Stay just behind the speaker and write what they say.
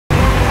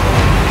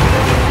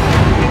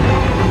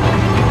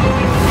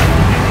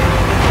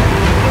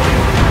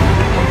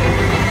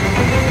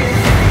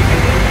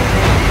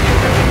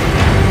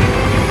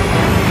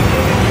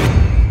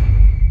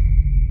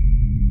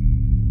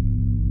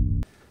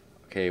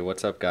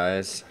What's up,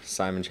 guys?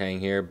 Simon Chang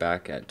here,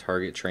 back at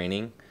Target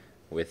Training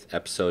with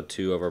episode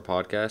 2 of our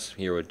podcast.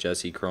 Here with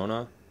Jesse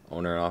Korona,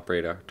 owner and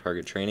operator of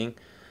Target Training.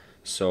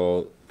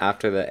 So,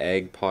 after the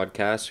egg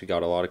podcast, we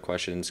got a lot of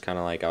questions, kind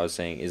of like I was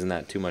saying, isn't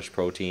that too much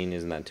protein?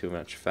 Isn't that too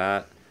much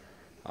fat?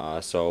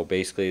 So,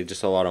 basically,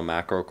 just a lot of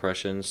macro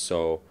questions.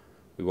 So,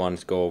 we wanted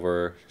to go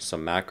over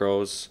some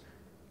macros,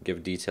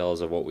 give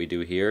details of what we do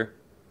here.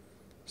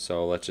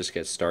 So let's just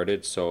get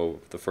started. So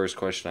the first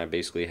question I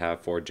basically have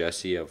for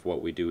Jesse of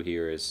what we do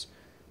here is,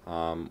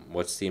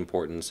 what's the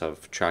importance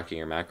of tracking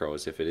your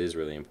macros, if it is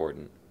really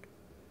important?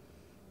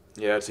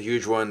 Yeah, it's a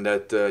huge one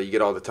that you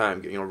get all the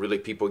time. Really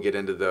people get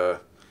into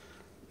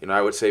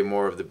I would say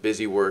more of the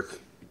busy work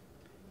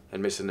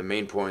and missing the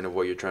main point of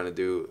what you're trying to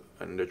do,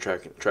 and they're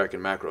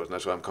tracking macros. And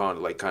that's why I'm calling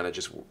it, like, kind of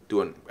just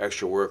doing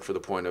extra work for the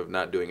point of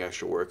not doing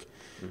extra work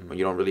when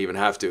you don't really even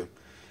have to.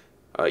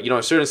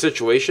 In certain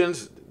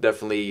situations,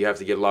 definitely you have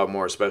to get a lot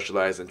more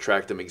specialized and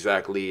track them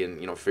exactly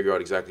and, figure out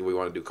exactly what you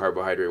want to do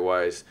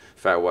carbohydrate-wise,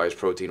 fat-wise,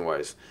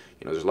 protein-wise.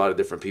 There's a lot of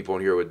different people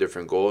in here with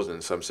different goals, and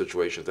in some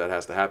situations that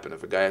has to happen.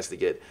 If a guy has to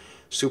get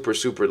super,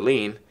 super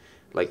lean,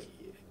 like,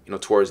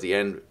 towards the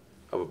end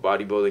of a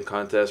bodybuilding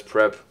contest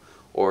prep,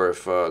 or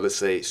if, let's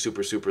say,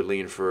 super, super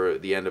lean for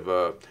the end of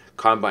a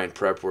combine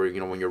prep where,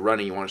 when you're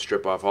running, you want to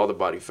strip off all the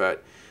body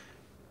fat,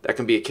 that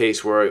can be a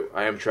case where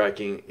I am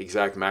tracking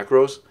exact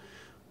macros.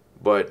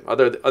 But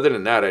other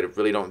than that, I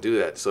really don't do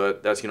that. So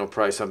that's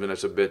probably something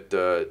that's a bit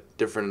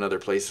different in other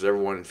places.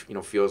 Everyone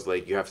feels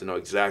like you have to know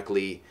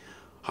exactly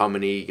how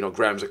many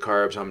grams of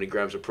carbs, how many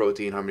grams of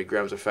protein, how many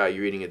grams of fat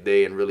you're eating a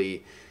day, and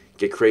really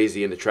get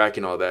crazy into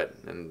tracking all that.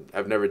 And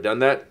I've never done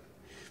that.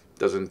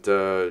 Doesn't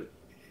and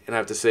I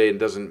have to say it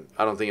doesn't.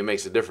 I don't think it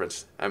makes a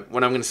difference.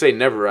 When I'm going to say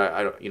never,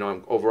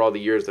 over all the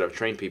years that I've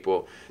trained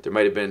people, there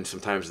might have been some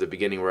times at the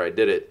beginning where I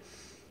did it,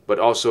 but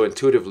also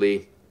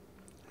intuitively,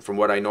 from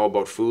what I know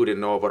about food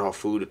and know about how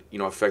food,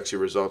 affects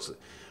your results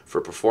for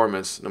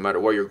performance, no matter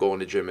what your goal in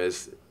the gym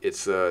is,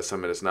 it's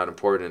something that's not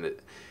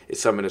important. It's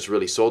something that's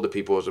really sold to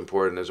people as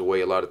important as a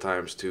way a lot of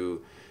times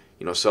to,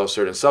 sell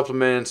certain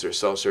supplements or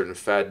sell certain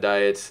fad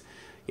diets,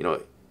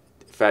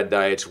 fad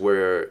diets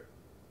where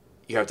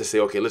you have to say,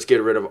 okay, let's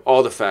get rid of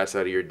all the fats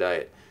out of your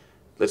diet.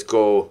 Let's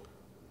go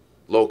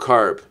low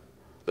carb.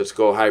 Let's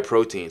go high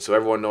protein. So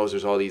everyone knows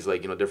there's all these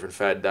different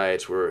fad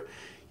diets where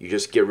you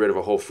just get rid of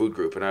a whole food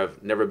group. And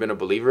I've never been a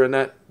believer in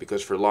that,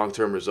 because for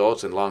long-term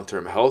results and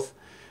long-term health,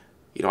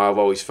 I've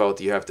always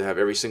felt you have to have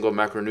every single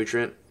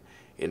macronutrient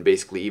in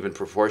basically even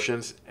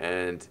proportions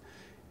and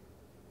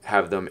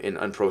have them in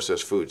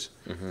unprocessed foods.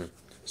 Mm-hmm.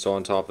 So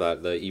on top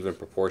of that, the even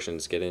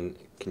proportions, can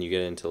you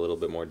get into a little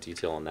bit more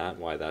detail on that,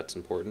 why that's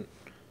important?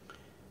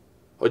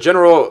 Well,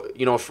 general,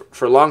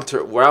 for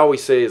long-term, what I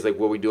always say is, like,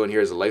 what we're doing here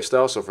is a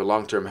lifestyle. So for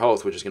long-term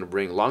health, which is going to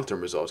bring long-term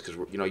results, because,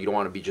 you don't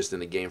want to be just in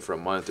the game for a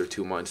month or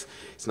 2 months.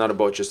 It's not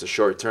about just a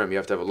short term. You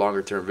have to have a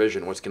longer-term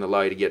vision. What's going to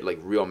allow you to get, like,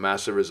 real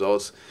massive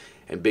results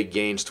and big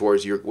gains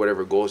towards your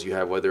whatever goals you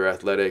have, whether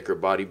athletic or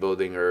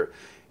bodybuilding or,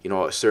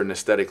 a certain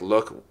aesthetic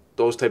look.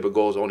 Those type of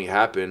goals only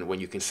happen when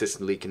you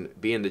consistently can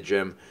be in the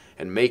gym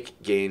and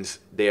make gains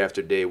day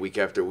after day, week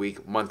after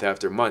week, month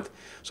after month.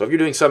 So if you're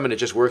doing something that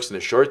just works in the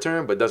short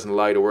term but doesn't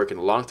allow you to work in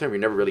the long term, you're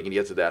never really going to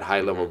get to that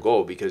high level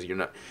goal, because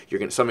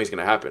something's going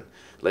to happen.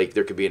 Like,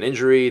 there could be an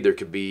injury, there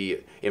could be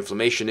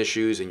inflammation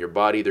issues in your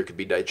body, there could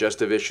be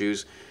digestive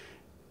issues,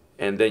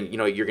 and then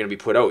you're going to be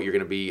put out. You're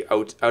going to be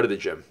out of the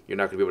gym. You're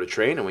not going to be able to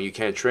train, and when you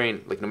can't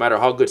train, like, no matter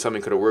how good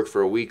something could have worked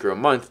for a week or a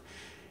month,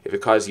 if it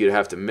causes you to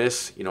have to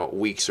miss,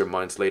 weeks or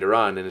months later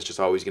on, then it's just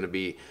always going to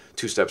be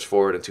 2 steps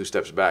forward and 2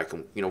 steps back.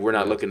 And, we're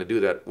not looking to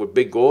do that. With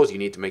big goals, you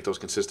need to make those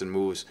consistent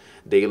moves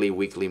daily,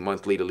 weekly,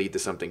 monthly to lead to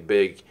something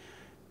big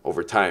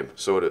over time.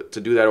 So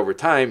to do that over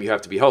time, you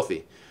have to be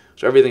healthy.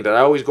 So everything that I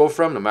always go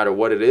from, no matter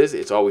what it is,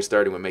 it's always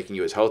starting with making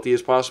you as healthy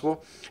as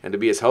possible. And to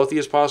be as healthy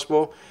as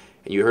possible,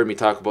 and you heard me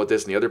talk about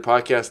this in the other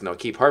podcast, and I'll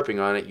keep harping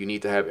on it, you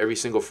need to have every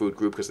single food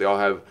group, because they all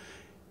have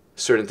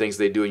certain things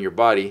they do in your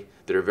body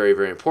that are very,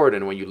 very important.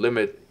 And when you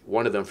limit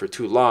one of them for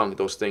too long,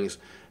 those things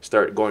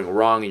start going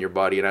wrong in your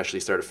body and actually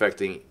start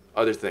affecting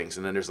other things.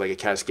 And then there's like a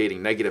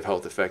cascading negative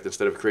health effect.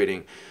 Instead of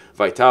creating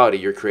vitality,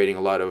 you're creating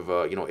a lot of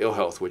ill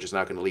health, which is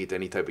not going to lead to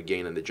any type of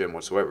gain in the gym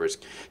whatsoever. It's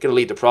going to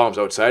lead to problems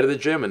outside of the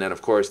gym, and then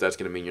of course that's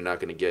going to mean you're not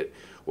going to get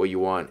what you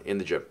want in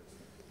the gym.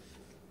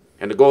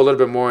 And to go a little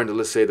bit more into,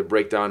 let's say, the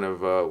breakdown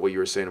of what you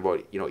were saying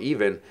about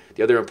even,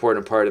 the other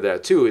important part of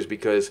that too is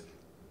because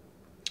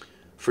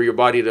for your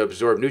body to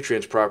absorb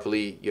nutrients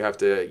properly, you have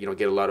to,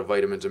 get a lot of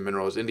vitamins and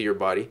minerals into your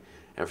body.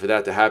 And for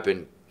that to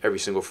happen, every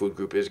single food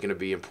group is going to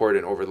be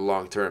important over the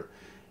long term.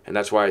 And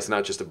that's why it's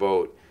not just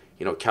about,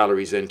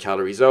 calories in,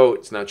 calories out.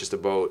 It's not just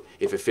about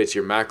if it fits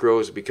your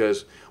macros,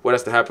 because what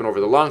has to happen over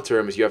the long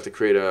term is you have to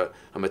create a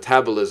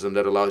metabolism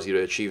that allows you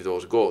to achieve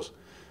those goals.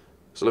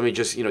 So let me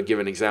just, give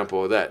an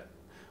example of that.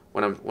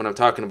 When I'm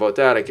talking about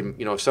that, I can,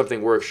 if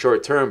something works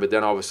short term, but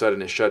then all of a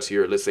sudden it shuts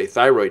your, let's say,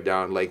 thyroid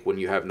down, like when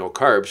you have no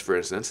carbs, for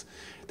instance,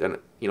 then,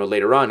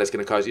 later on that's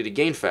going to cause you to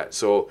gain fat.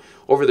 So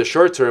over the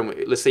short term,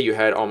 let's say you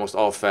had almost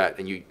all fat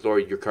and you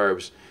lowered your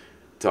carbs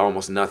to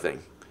almost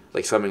nothing.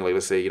 like something like,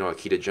 let's say, a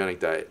ketogenic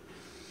diet,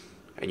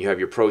 and you have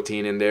your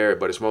protein in there,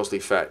 but it's mostly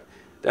fat.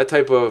 That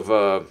type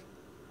of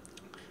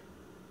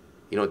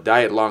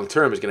diet long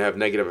term is going to have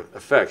negative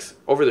effects.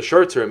 Over the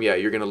short term, yeah,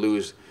 you're going to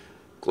lose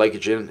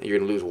glycogen, you're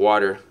going to lose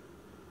water,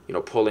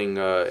 pulling,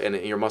 and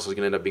your muscles are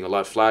going to end up being a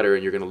lot flatter,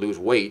 and you're going to lose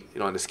weight,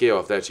 on the scale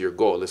if that's your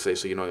goal. Let's say,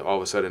 so, all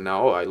of a sudden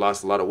now, I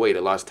lost a lot of weight. I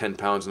lost 10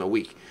 pounds in a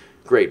week.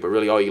 Great, but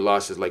really all you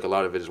lost is like a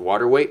lot of it is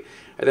water weight.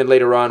 And then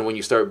later on, when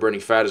you start burning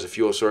fat as a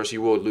fuel source, you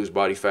will lose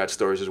body fat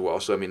stores as well.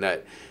 So, I mean,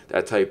 that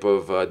type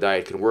of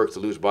diet can work to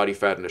lose body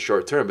fat in the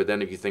short term. But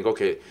then if you think,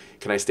 okay,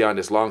 can I stay on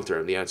this long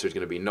term? The answer is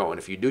going to be no. And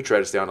if you do try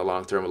to stay on the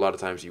long term, a lot of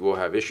times you will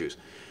have issues.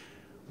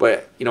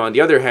 But, on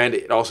the other hand,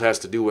 it also has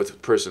to do with a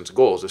person's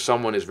goals. If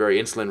someone is very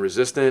insulin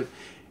resistant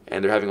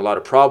and they're having a lot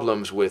of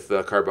problems with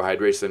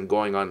carbohydrates, then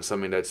going on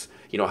something that's,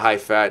 high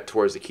fat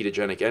towards the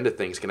ketogenic end of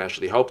things can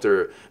actually help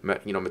their,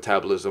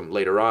 metabolism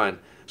later on,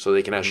 so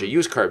they can actually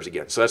use carbs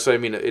again. So that's what I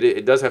mean.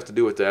 It does have to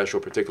do with the actual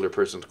particular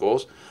person's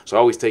goals. So I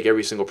always take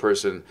every single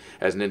person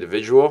as an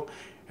individual,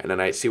 and then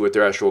I see what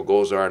their actual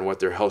goals are and what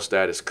their health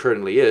status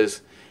currently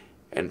is.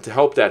 And to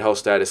help that health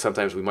status,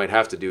 sometimes we might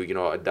have to do,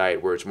 a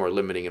diet where it's more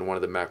limiting in one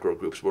of the macro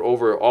groups. But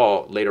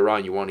overall, later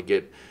on, you want to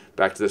get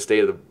back to the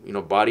state of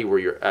the body where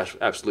you're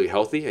absolutely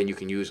healthy and you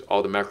can use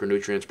all the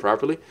macronutrients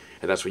properly.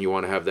 And that's when you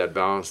want to have that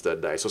balanced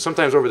diet. So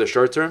sometimes over the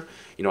short term,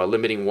 a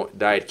limiting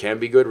diet can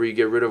be good where you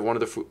get rid of one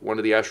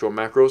of the actual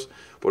macros.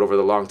 But over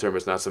the long term,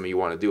 it's not something you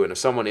want to do. And if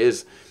someone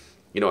is,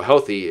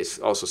 healthy, it's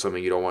also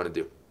something you don't want to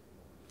do.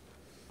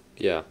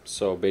 Yeah.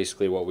 So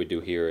basically, what we do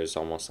here is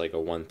almost like a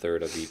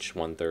 1/3 of each,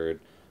 1/3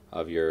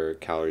 of your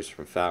calories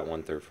from fat,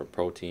 1/3 from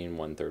protein,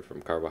 1/3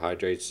 from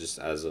carbohydrates, just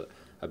as a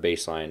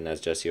baseline.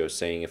 As Jesse was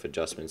saying, if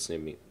adjustments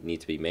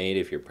need to be made,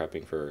 if you're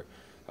prepping for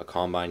a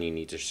combine, you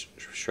need to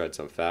shred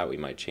some fat, we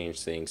might change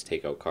things,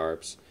 take out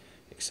carbs,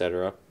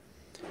 etc.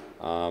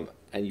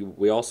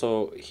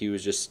 He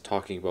was just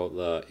talking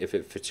about if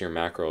it fits your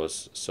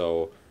macros.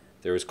 So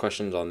there was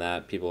questions on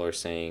that. People are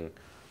saying,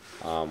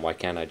 why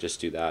can't I just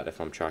do that if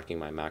I'm tracking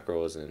my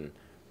macros, and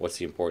what's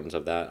the importance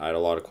of that? I had a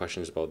lot of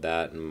questions about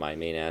that, and my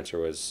main answer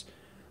was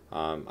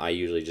I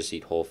usually just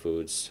eat whole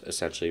foods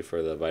essentially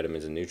for the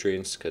vitamins and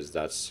nutrients, because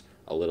that's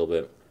a little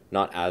bit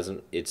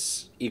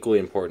it's equally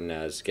important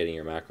as getting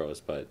your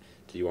macros. But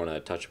do you want to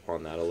touch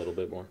upon that a little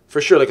bit more?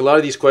 For sure. Like a lot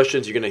of these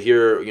questions you're going to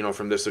hear,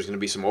 from this, there's going to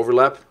be some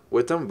overlap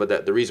with them.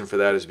 But the reason for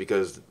that is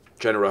because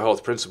general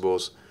health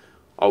principles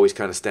always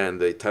kind of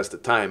stand the test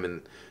of time,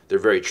 and they're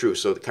very true.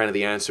 So kind of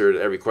the answer to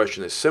every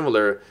question is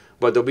similar,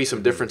 but there'll be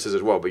some differences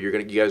as well. But you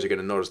guys are going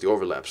to notice the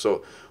overlap.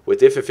 So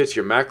with if it fits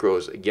your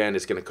macros, again,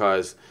 it's going to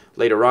cause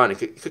later on, it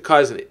could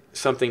cause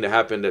something to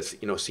happen that's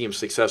seems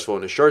successful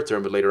in the short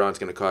term, but later on it's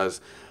going to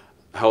cause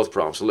health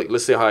problems. So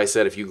let's say how I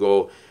said, if you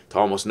go to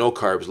almost no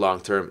carbs long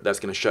term, that's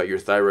going to shut your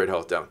thyroid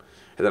health down,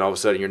 and then all of a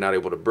sudden you're not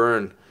able to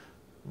burn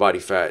body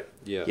fat,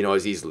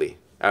 as easily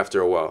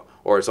after a while.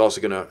 Or it's also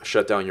going to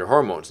shut down your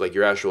hormones, like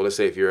your actual. Let's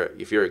say if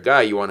you're a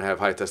guy, you want to have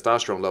high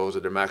testosterone levels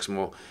at their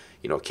maximal,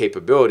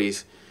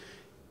 capabilities.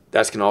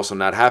 That's can also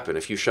not happen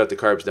if you shut the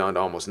carbs down to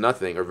almost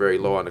nothing or very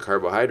low on the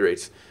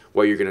carbohydrates.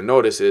 What you're going to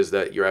notice is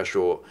that your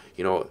actual,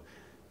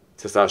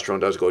 testosterone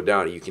does go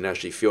down, and you can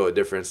actually feel a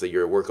difference, that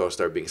your workouts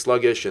start being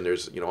sluggish, and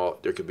there's,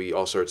 there could be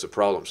all sorts of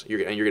problems.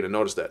 You're going to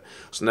notice that.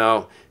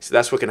 So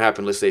that's what can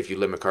happen, let's say, if you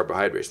limit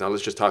carbohydrates. Now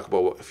let's just talk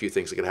about a few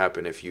things that could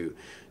happen if you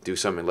do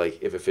something like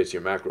if it fits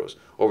your macros.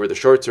 Over the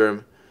short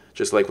term,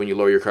 just like when you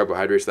lower your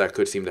carbohydrates, that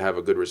could seem to have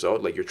a good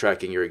result. Like you're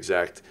tracking your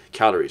exact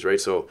calories, right?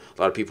 So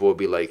a lot of people will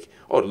be like,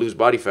 oh, to lose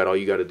body fat, all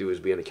you got to do is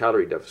be in a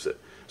calorie deficit.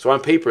 So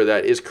on paper,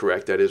 that is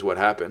correct. That is what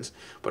happens.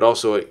 But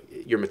also,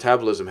 your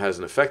metabolism has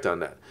an effect on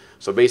that.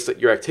 So based on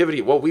your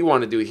activity, what we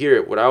want to do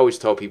here, what I always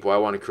tell people, I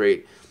want to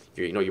create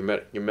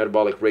your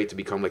metabolic rate to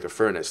become like a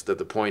furnace. That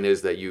the point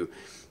is that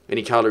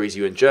any calories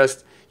you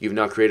ingest, you've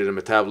now created a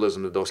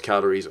metabolism that those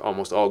calories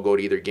almost all go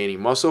to either gaining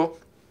muscle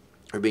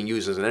or being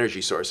used as an energy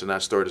source and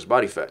not stored as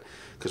body fat.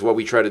 Because what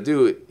we try to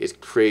do is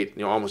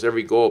create, almost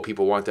every goal,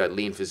 people want that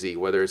lean physique,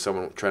 whether it's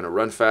someone trying to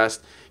run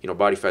fast,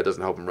 body fat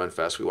doesn't help them run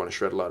fast, we want to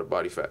shred a lot of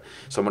body fat.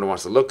 Someone who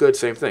wants to look good,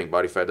 same thing,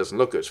 body fat doesn't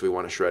look good, so we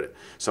want to shred it.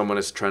 Someone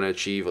is trying to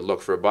achieve a look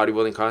for a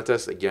bodybuilding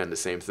contest, again, the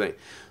same thing.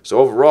 So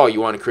overall,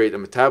 you want to create a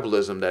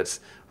metabolism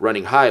that's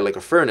running high like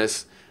a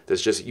furnace,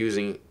 that's just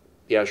using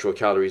the actual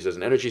calories as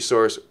an energy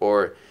source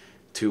or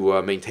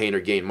to maintain or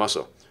gain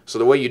muscle. So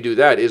the way you do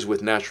that is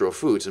with natural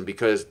foods, and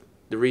because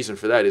the reason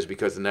for that is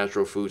because the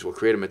natural foods will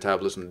create a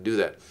metabolism to do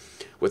that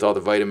with all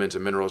the vitamins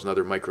and minerals and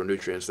other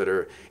micronutrients that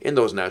are in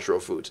those natural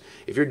foods.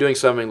 If you're doing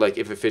something like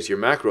if it fits your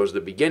macros at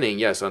the beginning,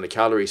 yes, on the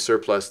calorie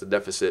surplus, the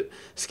deficit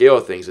scale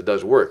of things, it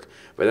does work.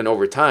 But then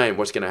over time,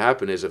 what's going to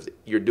happen is if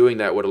you're doing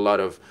that with a lot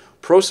of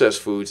processed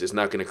foods, it's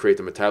not going to create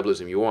the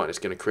metabolism you want. It's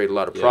going to create a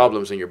lot of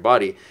problems in your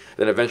body.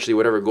 Then eventually,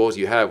 whatever goals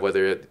you have,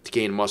 whether to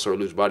gain muscle or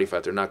lose body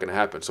fat, they're not going to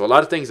happen. So a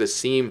lot of things that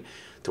seem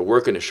to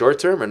work in the short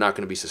term are not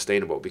going to be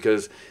sustainable,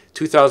 because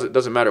 2000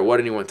 doesn't matter what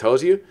anyone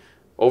tells you,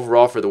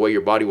 overall for the way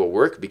your body will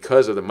work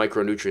because of the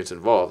micronutrients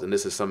involved. And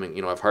this is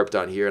something I've harped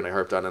on here and I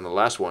harped on in the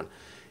last one,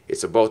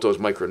 it's about those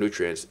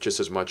micronutrients just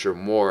as much or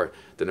more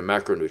than the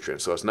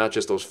macronutrients. So it's not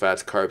just those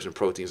fats, carbs, and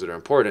proteins that are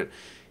important.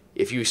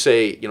 If you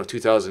say,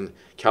 2,000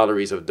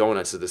 calories of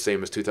donuts is the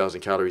same as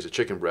 2,000 calories of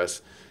chicken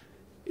breast,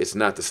 it's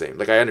not the same.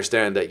 Like, I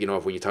understand that,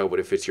 when you talk about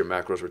it fits your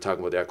macros, we're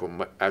talking about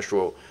the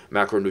actual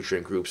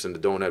macronutrient groups, and the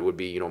donut would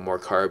be, more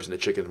carbs and the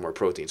chicken's more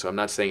protein. So I'm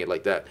not saying it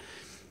like that.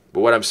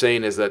 But what I'm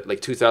saying is that,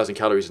 like, 2,000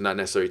 calories is not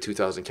necessarily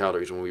 2,000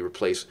 calories when we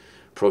replace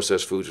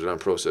processed foods with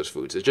unprocessed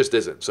foods. It just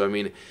isn't. So, I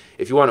mean,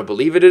 if you want to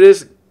believe it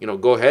is,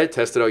 go ahead,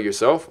 test it out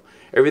yourself.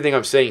 Everything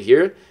I'm saying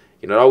here,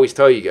 I always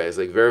tell you guys,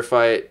 like,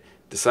 verify it.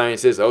 The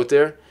science is out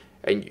there.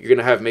 And you're going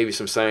to have maybe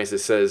some science that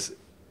says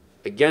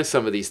against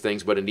some of these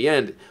things, but in the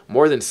end,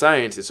 more than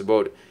science, it's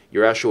about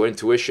your actual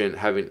intuition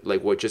having,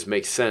 like, what just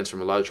makes sense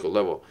from a logical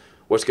level.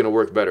 What's going to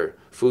work better?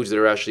 Foods that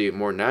are actually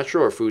more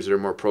natural, or foods that are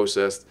more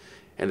processed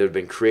and that have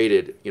been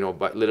created,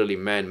 by literally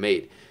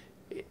man-made?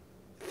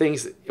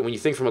 Things, when you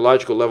think from a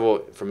logical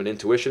level, from an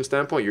intuition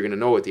standpoint, you're going to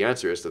know what the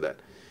answer is to that.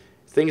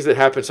 Things that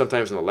happen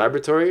sometimes in the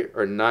laboratory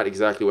are not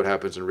exactly what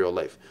happens in real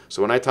life.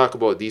 So when I talk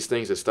about these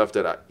things, it's stuff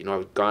that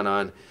I've gone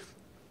on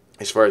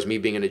as far as me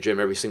being in the gym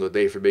every single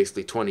day for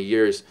basically 20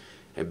 years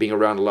and being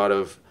around a lot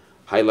of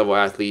high-level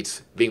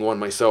athletes, being one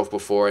myself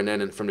before, and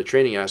then from the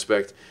training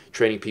aspect,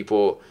 training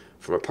people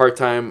from a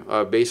part-time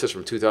basis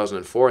from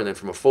 2004, and then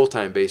from a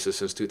full-time basis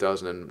since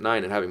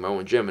 2009, and having my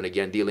own gym, and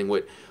again, dealing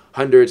with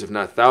hundreds, if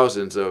not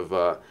thousands, of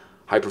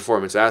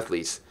high-performance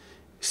athletes,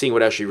 seeing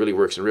what actually really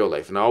works in real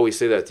life. And I always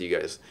say that to you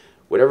guys.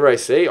 Whatever I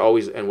say,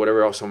 always, and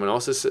whatever else someone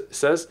else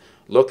says,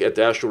 look at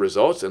the actual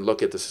results and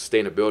look at the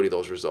sustainability of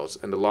those results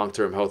and the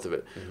long-term health of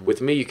it. Mm-hmm. With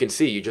me, you can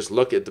see, you just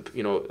look at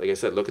the, like I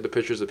said, look at the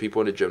pictures of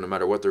people in the gym, no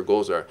matter what their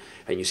goals are,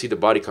 and you see the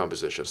body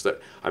composition. So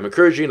that I'm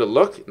encouraging you to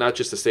look, not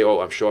just to say, oh,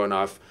 I'm showing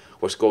off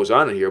what goes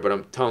on in here, but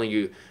I'm telling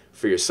you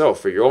for yourself,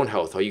 for your own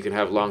health, how you can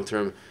have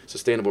long-term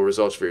sustainable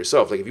results for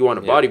yourself. Like, if you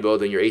want to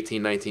bodybuild and you're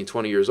 18, 19,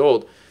 20 years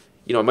old,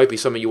 it might be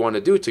something you want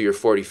to do till you're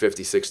 40,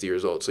 50, 60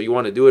 years old. So you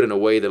want to do it in a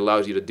way that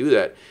allows you to do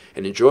that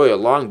and enjoy a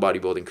long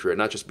bodybuilding career,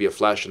 not just be a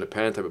flash in the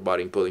pan type of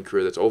bodybuilding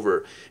career that's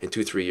over in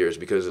 2-3 years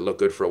because it looked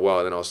good for a while,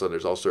 and then all of a sudden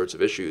there's all sorts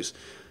of issues,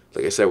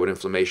 like I said, with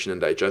inflammation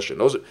and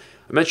digestion. I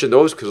mentioned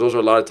those because those are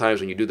a lot of times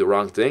when you do the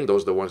wrong thing,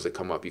 those are the ones that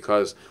come up. You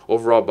cause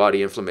overall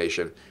body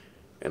inflammation,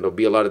 and there'll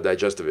be a lot of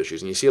digestive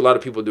issues. And you see a lot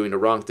of people doing the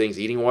wrong things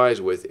eating-wise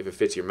with, if it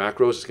fits your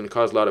macros, it's going to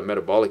cause a lot of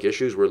metabolic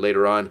issues where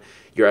later on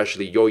you're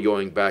actually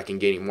yo-yoing back and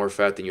gaining more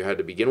fat than you had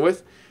to begin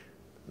with.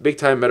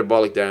 Big-time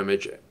metabolic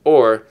damage,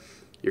 or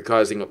you're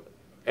causing,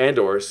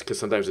 because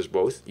sometimes it's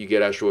both, you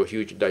get actual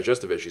huge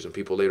digestive issues, and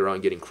people later on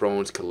getting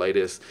Crohn's,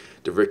 colitis,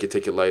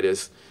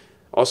 diverticulitis,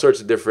 all sorts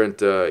of different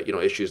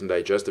issues in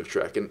digestive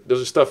tract. And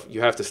those are stuff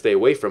you have to stay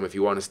away from if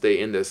you want to stay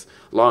in this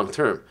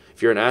long-term.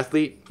 If you're an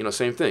athlete,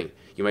 same thing.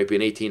 You might be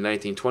an 18,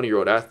 19,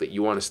 20-year-old athlete.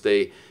 You want to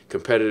stay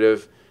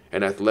competitive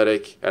and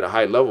athletic at a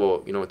high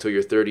level, until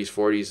your 30s,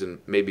 40s, and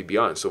maybe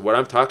beyond. So what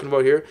I'm talking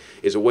about here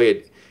is a way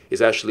it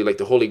is actually like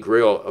the holy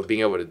grail of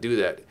being able to do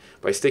that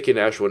by sticking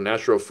to actual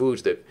natural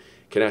foods that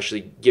can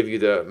actually give you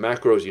the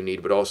macros you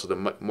need, but also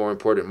the more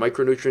important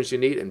micronutrients you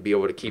need, and be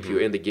able to keep you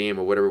in the game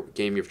or whatever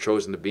game you've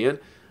chosen to be in,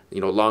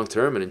 long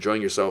term, and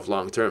enjoying yourself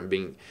long term.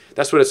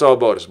 That's what it's all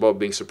about. It's about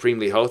being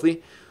supremely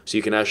healthy, so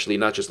you can actually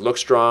not just look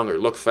strong or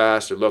look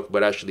fast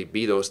but actually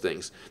be those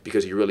things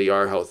because you really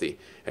are healthy,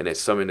 and it's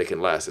something that can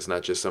last. It's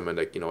not just something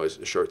that is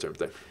a short term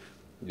thing.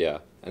 Yeah,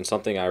 and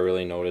something I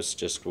really noticed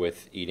just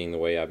with eating the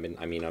way I've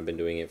been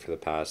doing it for the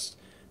past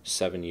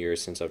 7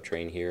 years since I've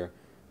trained here.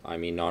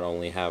 Not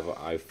only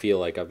I feel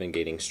like I've been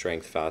gaining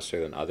strength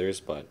faster than others,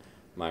 but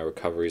my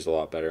recovery's a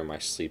lot better, my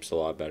sleep's a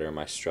lot better,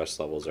 my stress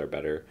levels are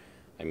better.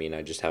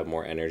 I just have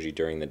more energy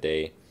during the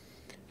day.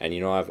 And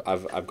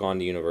I've gone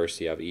to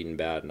university, I've eaten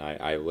bad, and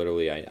I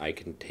literally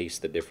can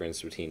taste the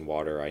difference between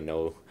water. I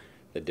know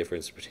the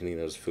difference between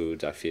those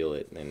foods. I feel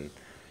it, and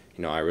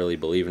I really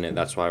believe in it.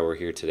 That's why we're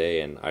here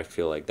today, and I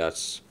feel like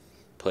that's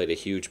played a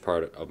huge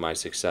part of my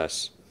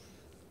success.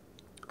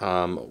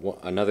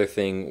 Another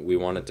thing we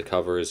wanted to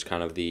cover is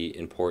kind of the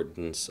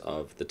importance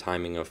of the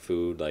timing of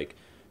food. Like,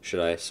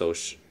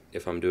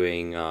 if I'm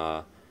doing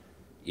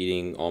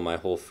eating all my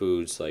whole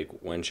foods, like,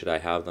 when should I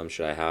have them?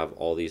 Should I have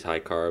all these high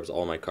carbs,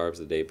 all my carbs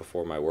the day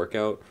before my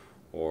workout?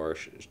 Or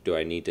do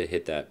I need to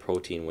hit that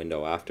protein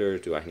window after?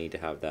 Do I need to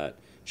have that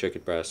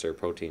chicken breast or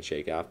protein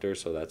shake after?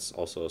 So that's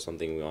also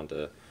something we want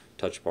to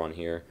touch upon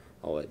here.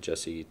 I'll let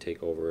Jesse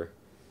take over.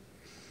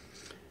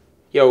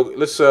 Yeah, well,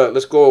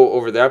 let's go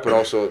over that, but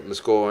also let's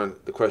go on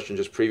the question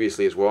just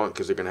previously as well,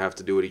 because they're going to have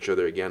to do with each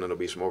other again, and there'll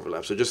be some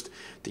overlap. So just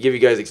to give you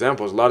guys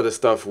examples, a lot of the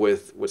stuff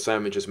with what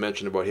Simon just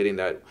mentioned about hitting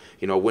that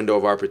window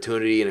of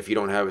opportunity, and if you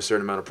don't have a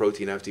certain amount of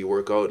protein after you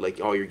work out,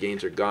 like, all your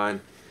gains are gone.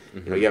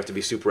 Mm-hmm. You have to be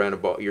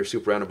you're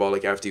super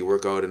anabolic after you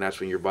work out, and that's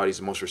when your body's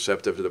the most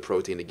receptive to the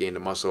protein to gain the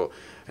muscle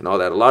and all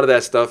that. A lot of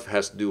that stuff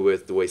has to do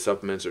with the way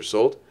supplements are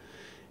sold,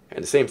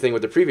 and the same thing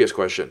with the previous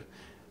question.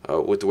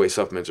 With the way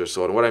supplements are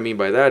sold. And what I mean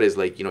by that is,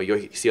 like,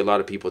 you see a lot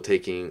of people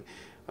taking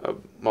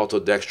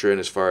maltodextrin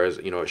as far as,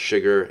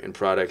 sugar in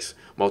products,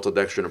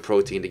 maltodextrin and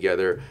protein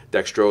together,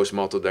 dextrose,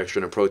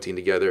 maltodextrin and protein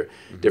together.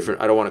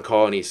 Different. I don't want to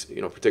call any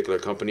particular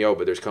company out,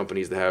 but there's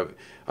companies that have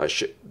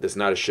that's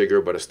not a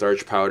sugar but a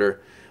starch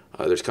powder.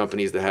 There's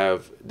companies that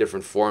have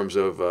different forms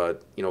of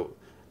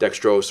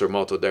dextrose or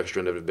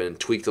maltodextrin that have been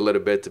tweaked a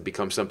little bit to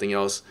become something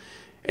else.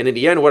 And in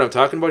the end, what I'm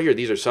talking about here,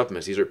 these are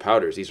supplements, these are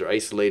powders, these are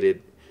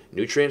isolated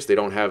nutrients. They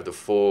don't have the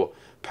full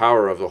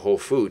power of the whole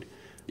food,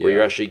 where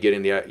you're actually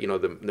getting the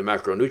the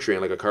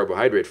macronutrient, like a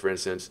carbohydrate, for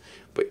instance,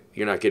 but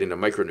you're not getting the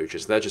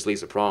micronutrients. That just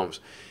leads to problems.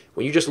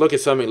 When you just look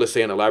at something, let's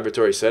say in a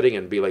laboratory setting,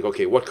 and be like,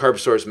 okay, what carb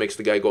source makes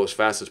the guy go as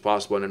fast as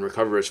possible and then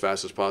recover as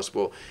fast as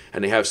possible,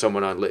 and they have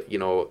someone on,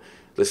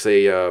 let's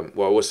say,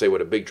 we'll say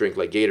with a big drink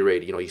like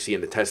Gatorade, you see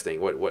in the testing,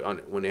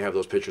 when they have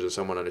those pictures of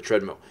someone on a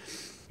treadmill.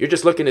 You're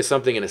just looking at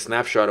something in a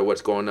snapshot of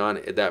what's going on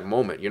at that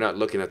moment. You're not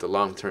looking at the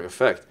long-term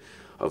effect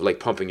of like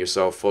pumping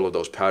yourself full of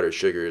those powdered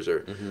sugars or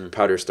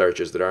powdered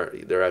starches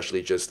they're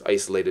actually just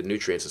isolated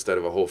nutrients instead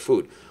of a whole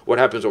food. What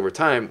happens over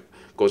time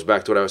goes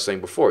back to what I was saying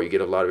before. You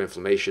get a lot of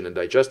inflammation and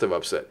digestive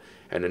upset,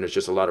 and then there's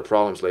just a lot of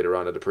problems later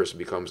on that the person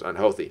becomes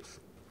unhealthy.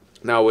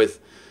 Now with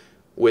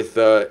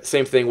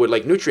same thing with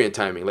like nutrient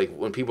timing. Like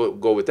when people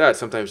go with that,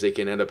 sometimes they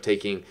can end up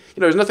taking,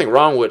 there's nothing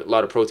wrong with a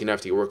lot of protein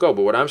after you work out,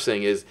 but what I'm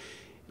saying is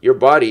your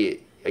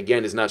body,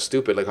 again, is not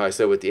stupid, like how I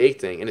said with the egg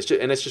thing, and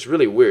it's just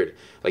really weird.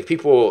 Like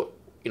people,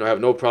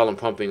 have no problem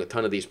pumping a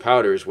ton of these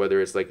powders,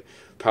 whether it's like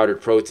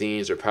powdered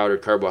proteins or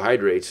powdered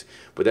carbohydrates,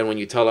 but then when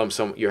you tell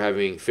them you're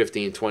having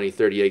 15, 20,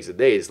 30 eggs a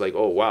day, it's like,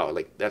 oh wow,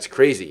 like that's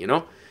crazy,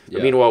 Yeah.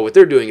 But meanwhile, what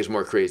they're doing is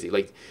more crazy.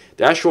 Like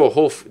the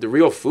actual the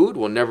real food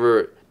will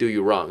never do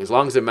you wrong as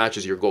long as it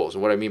matches your goals.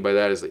 And what I mean by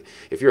that is, like,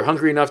 if you're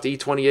hungry enough to eat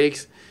 20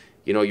 eggs,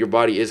 your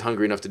body is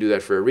hungry enough to do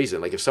that for a reason.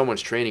 Like if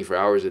someone's training for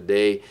hours a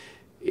day,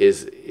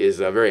 is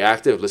very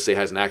active, let's say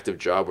has an active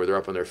job where they're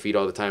up on their feet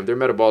all the time, their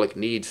metabolic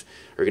needs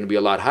are going to be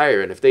a lot higher.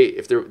 And if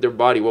their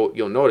body,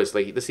 you'll notice,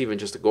 like this, even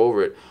just to go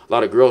over it, a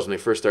lot of girls when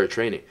they first start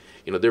training,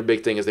 their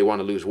big thing is they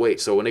want to lose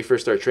weight. So when they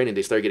first start training,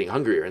 they start getting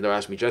hungrier, and they'll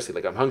ask me, Jesse,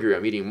 like, I'm hungry,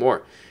 I'm eating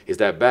more, is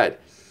that bad?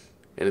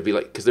 And it'd be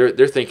like, because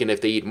they're thinking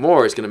if they eat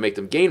more, it's going to make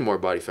them gain more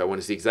body fat, when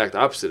it's the exact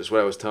opposite. It's what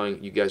I was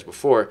telling you guys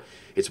before.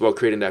 It's about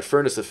creating that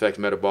furnace effect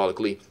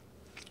metabolically,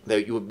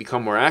 that you will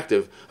become more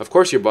active. Of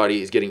course your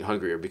body is getting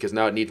hungrier because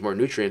now it needs more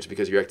nutrients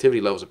because your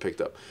activity levels are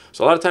picked up.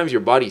 So a lot of times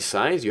your body's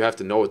signs, you have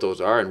to know what those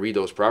are and read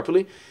those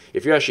properly.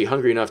 If you're actually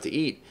hungry enough to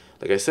eat,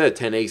 like I said,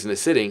 10 eggs in a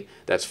sitting,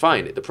 that's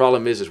fine. The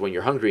problem is when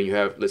you're hungry and you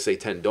have, let's say,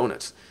 10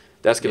 donuts.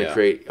 That's going to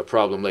create a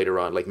problem later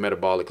on, like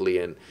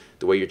metabolically, and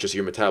the way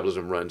your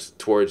metabolism runs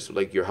towards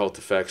like your health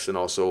effects, and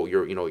also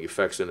your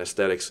effects and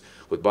aesthetics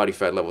with body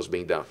fat levels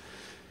being down.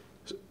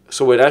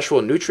 So with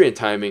actual nutrient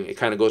timing, it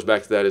kind of goes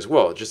back to that as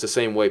well. Just the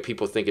same way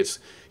people think it's,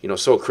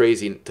 so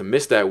crazy to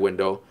miss that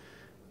window,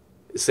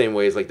 the same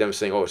way as like them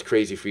saying, oh, it's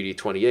crazy for you to eat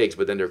 20 eggs,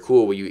 but then they're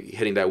cool with you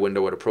hitting that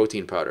window with a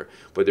protein powder,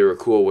 but they were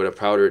cool with a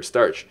powdered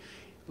starch.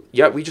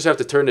 Yeah, we just have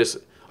to turn this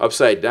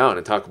upside down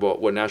and talk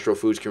about what natural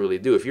foods can really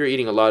do. If you're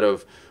eating a lot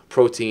of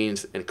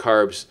proteins and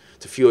carbs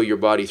to fuel your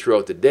body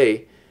throughout the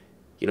day,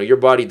 your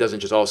body doesn't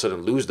just all of a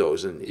sudden lose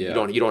those, and you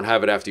don't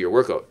have it after your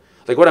workout.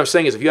 Like what I'm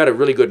saying is, if you had a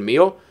really good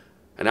meal,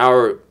 an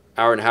hour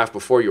and a half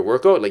before your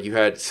workout, like you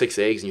had 6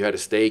 eggs and you had a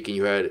steak and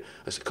you had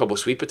a couple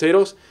sweet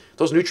potatoes,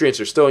 those nutrients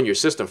are still in your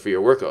system for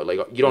your workout. Like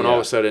you don't all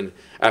of a sudden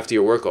after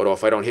your workout, oh,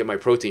 if I don't hit my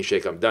protein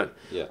shake, I'm done.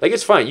 Like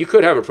it's fine. You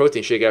could have a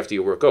protein shake after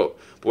you work out.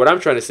 But what I'm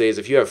trying to say is,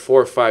 if you have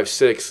 4, 5,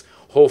 6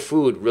 whole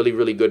food, really,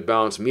 really good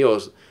balanced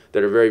meals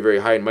that are very, very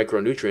high in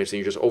micronutrients, and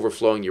you're just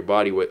overflowing your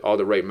body with all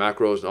the right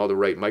macros and all the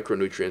right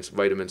micronutrients,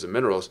 vitamins and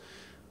minerals,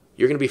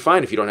 you're going to be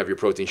fine if you don't have your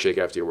protein shake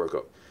after your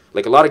workout.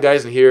 Like a lot of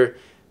guys in here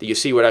that you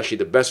see with actually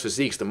the best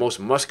physiques, the most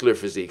muscular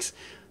physiques,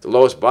 the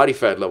lowest body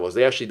fat levels,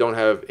 they actually don't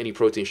have any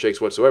protein shakes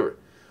whatsoever.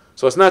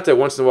 So it's not that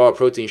once in a while a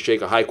protein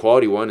shake, a high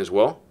quality one as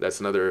well, that's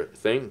another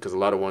thing, because a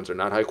lot of ones are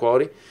not high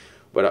quality,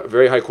 but a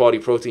very high quality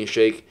protein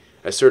shake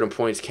at certain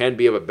points can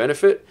be of a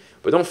benefit.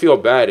 But don't feel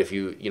bad if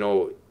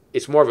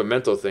it's more of a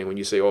mental thing when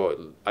you say,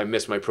 oh, I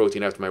missed my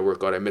protein after my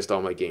workout, I missed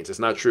all my gains. It's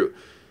not true.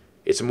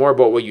 It's more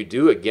about what you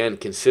do, again,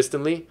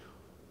 consistently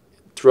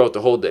throughout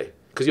the whole day.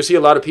 Because you'll see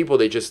a lot of people,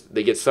 they get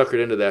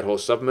suckered into that whole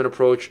supplement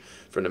approach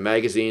from the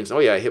magazines. Oh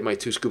yeah, I hit my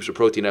 2 scoops of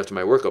protein after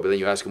my workout. But then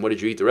you ask them, what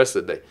did you eat the rest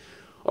of the day?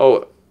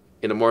 Oh,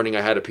 in the morning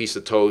I had a piece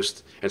of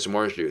toast and some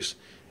orange juice.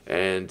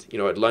 And,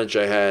 at lunch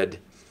I had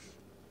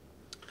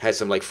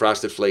some like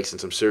Frosted Flakes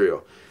and some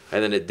cereal.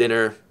 And then at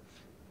dinner,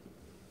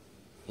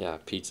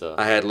 pizza.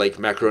 I had like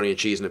macaroni and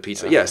cheese and a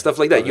pizza. Yeah, stuff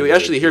like that. You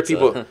actually hear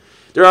people,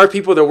 there are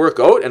people that work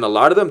out, and a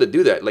lot of them that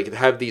do that, like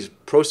have these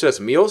processed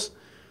meals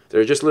that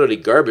are just literally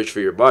garbage for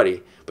your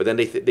body, but then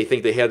they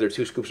think they had their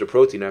 2 scoops of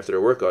protein after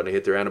their workout and they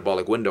hit their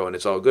anabolic window and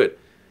it's all good.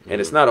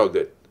 And it's not all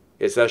good.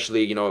 It's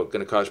actually, going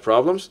to cause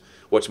problems.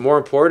 What's more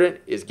important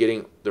is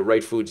getting the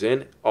right foods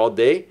in all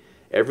day,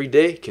 every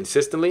day,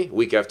 consistently,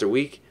 week after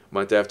week,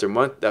 month after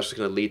month. That's what's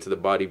going to lead to the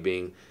body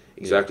being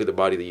exactly the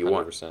body that you 100%.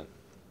 Want.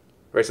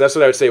 Right, so that's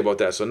what I would say about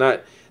that. So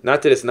not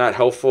that it's not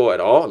helpful at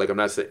all. Like I'm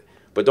not saying,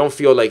 but don't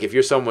feel like if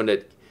you're someone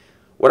that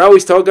what I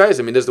always tell guys,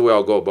 I mean, this is the way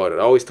I'll go about it.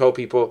 I always tell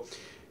people,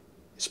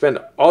 spend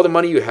all the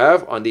money you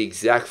have on the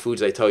exact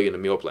foods I tell you in the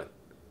meal plan.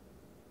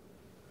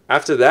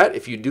 After that,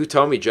 if you do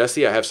tell me,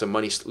 Jesse, I have some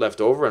money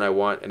left over and I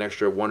want an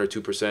extra 1 or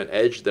 2%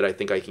 edge that I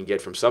think I can get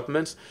from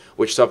supplements,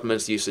 which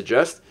supplements do you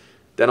suggest?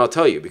 Then I'll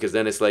tell you, because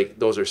then it's like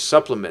those are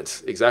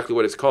supplements, exactly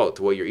what it's called,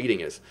 to what your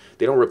eating is.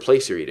 They don't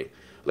replace your eating.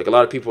 Like a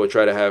lot of people would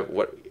try to have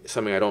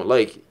something I don't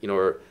like,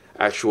 or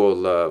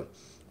actual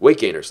weight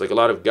gainers. Like a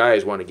lot of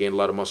guys want to gain a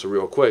lot of muscle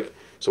real quick.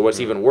 So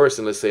what's even worse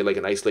than, let's say, like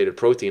an isolated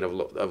protein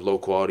of low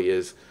quality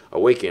is a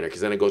weight gainer,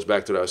 because then it goes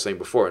back to what I was saying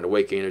before. In the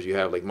weight gainers, you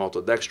have like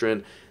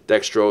maltodextrin,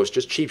 dextrose,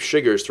 just cheap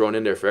sugars thrown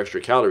in there for extra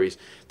calories,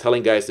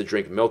 telling guys to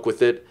drink milk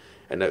with it.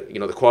 And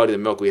the quality of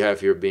the milk we have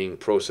here being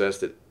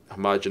processed,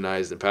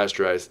 homogenized, and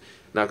pasteurized,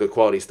 not good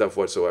quality stuff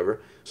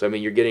whatsoever. So I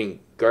mean, you're getting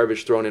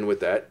garbage thrown in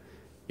with that.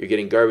 You're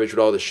getting garbage with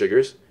all the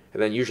sugars,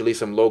 and then usually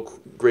some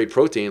low-grade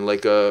protein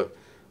like a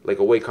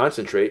whey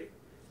concentrate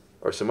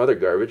or some other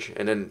garbage,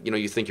 and then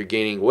you think you're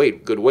gaining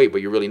good weight,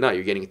 but you're really not.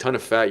 You're getting a ton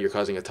of fat, you're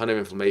causing a ton of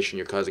inflammation,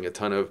 you're causing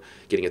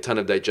getting a ton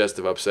of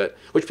digestive upset,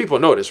 which people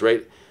notice,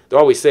 right? They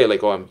always say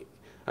like, oh,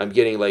 I'm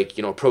getting like,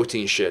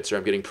 protein shits, or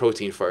I'm getting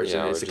protein farts,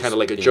 and it's kind of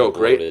like a joke,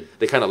 bloated. Right?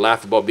 They kind of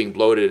laugh about being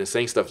bloated and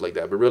saying stuff like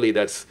that, but really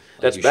that's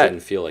bad. You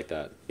shouldn't feel like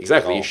that.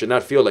 Exactly, you should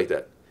not feel like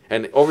that.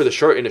 And in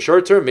the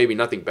short term, maybe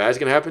nothing bad is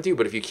going to happen to you,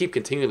 but if you keep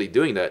continually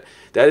doing that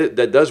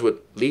does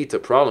what lead to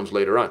problems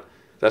later on.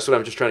 That's what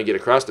I'm just trying to get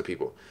across to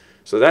people.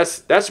 So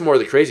that's more of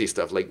the crazy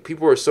stuff. Like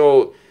people are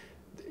so,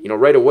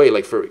 right away,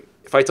 like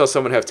if I tell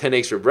someone to have 10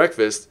 eggs for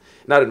breakfast,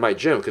 not in my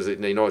gym because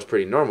they know it's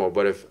pretty normal,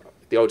 but if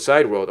the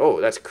outside world,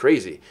 oh, that's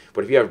crazy.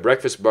 But if you have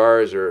breakfast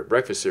bars or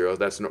breakfast cereals,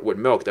 with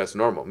milk, that's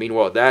normal.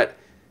 Meanwhile, that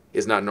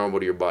is not normal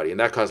to your body, and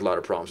that causes a lot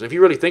of problems. And if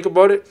you really think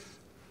about it,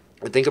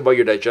 and think about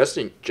your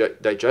digestion,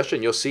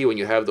 you'll see when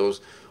you have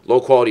those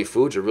low-quality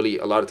foods, or really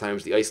a lot of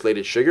times the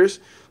isolated sugars,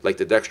 like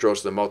the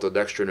dextrose, the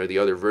maltodextrin, or the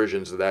other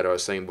versions of that I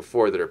was saying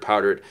before that are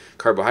powdered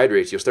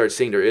carbohydrates, you'll start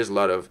seeing there is a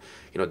lot of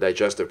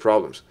digestive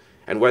problems.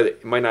 And whether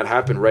it might not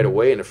happen right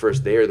away in the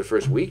first day or the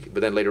first week,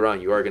 but then later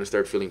on you are going to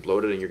start feeling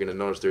bloated and you're going to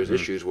notice there's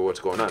issues with what's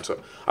going on.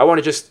 So I want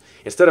to just,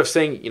 instead of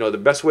saying, the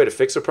best way to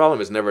fix a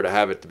problem is never to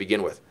have it to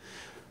begin with.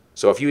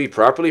 So if you eat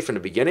properly from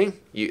the beginning,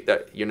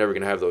 you're never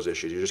going to have those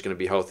issues. You're just going to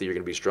be healthy. You're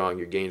going to be strong.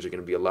 Your gains are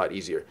going to be a lot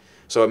easier.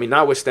 So, I mean,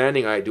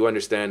 notwithstanding, I do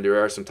understand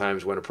there are some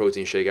times when a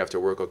protein shake after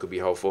a workout could be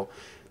helpful.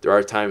 There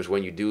are times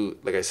when you do,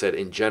 like I said,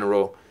 in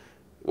general,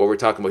 what we're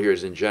talking about here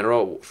is in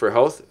general for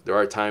health. There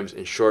are times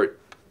in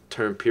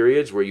short-term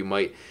periods where you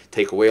might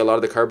take away a lot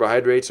of the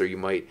carbohydrates or you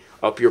might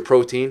up your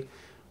protein.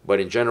 But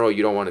in general,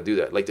 you don't want to do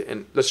that.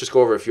 And let's just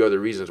go over a few other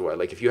reasons why.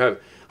 Like if you have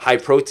high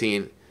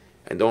protein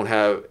and don't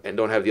have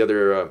the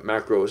other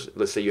macros,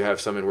 let's say you have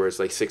something where it's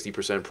like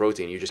 60%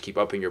 protein, you just keep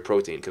upping your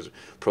protein because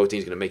protein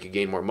is going to make you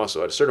gain more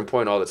muscle. At a certain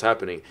point, all that's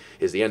happening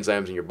is the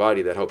enzymes in your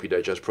body that help you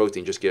digest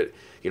protein just get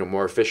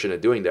more efficient at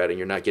doing that, and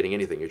you're not getting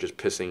anything. You're just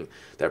pissing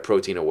that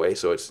protein away,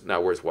 so it's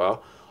not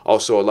worthwhile.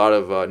 Also, a lot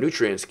of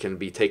nutrients can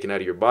be taken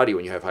out of your body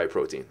when you have high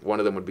protein. One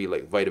of them would be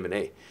like vitamin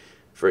A,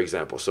 for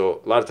example.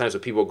 So a lot of times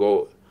when people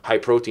go high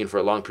protein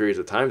for long periods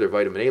of time, their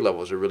vitamin A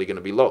levels are really going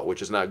to be low,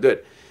 which is not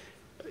good.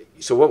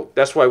 So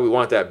that's why we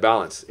want that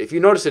balance. If you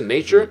notice in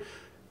nature,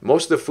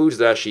 most of the foods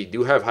that actually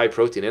do have high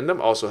protein in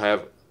them also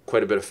have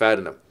quite a bit of fat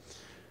in them.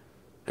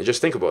 And just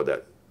think about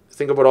that.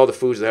 Think about all the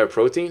foods that have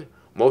protein.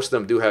 Most of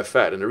them do have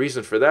fat. And the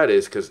reason for that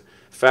is because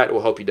fat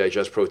will help you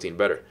digest protein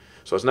better.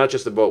 So it's not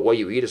just about what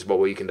you eat, it's about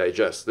what you can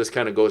digest. This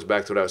kind of goes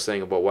back to what I was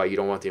saying about why you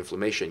don't want the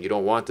inflammation. You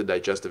don't want the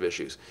digestive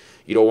issues.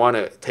 You don't want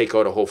to take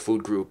out a whole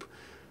food group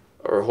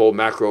or a whole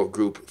macro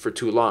group for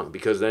too long,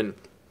 because then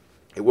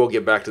it will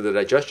get back to the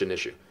digestion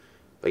issue.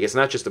 Like, it's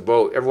not just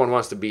about, everyone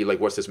wants to be like,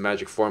 what's this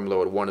magic formula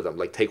with one of them?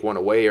 Like, take one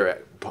away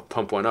or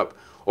pump one up.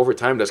 Over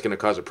time, that's going to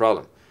cause a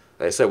problem.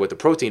 Like I said, with the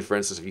protein, for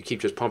instance, if you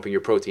keep just pumping your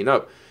protein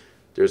up,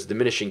 there's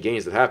diminishing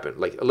gains that happen.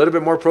 Like, a little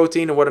bit more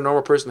protein than what a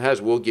normal person has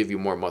will give you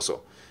more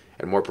muscle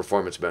and more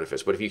performance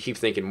benefits. But if you keep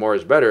thinking more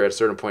is better, at a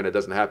certain point, it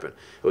doesn't happen.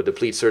 It will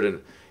deplete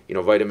certain,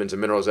 vitamins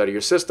and minerals out of your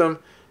system,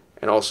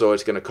 and also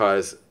it's going to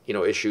cause,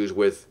 issues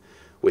with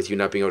you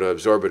not being able to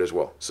absorb it as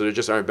well. So there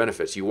just aren't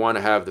benefits. You want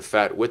to have the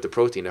fat with the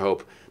protein to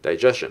help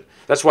digestion.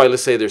 That's why,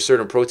 let's say there's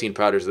certain protein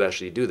powders that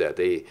actually do that.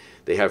 They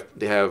have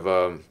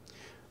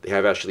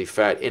actually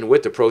fat in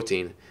with the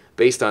protein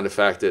based on the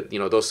fact that,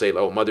 they'll say,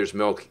 oh, mother's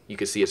milk, you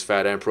can see it's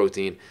fat and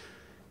protein.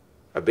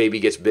 A baby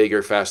gets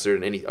bigger faster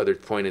than any other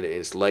point in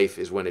its life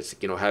is when it's,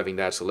 having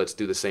that. So let's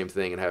do the same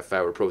thing and have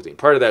fat with protein.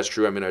 Part of that's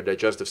true. I mean, our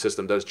digestive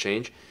system does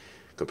change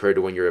compared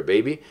to when you're a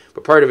baby.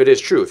 But part of it is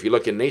true. If you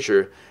look in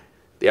nature,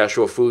 the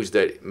actual foods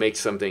that make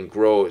something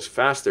grow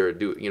faster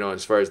do,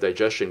 as far as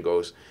digestion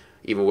goes,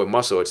 even with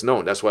muscle, it's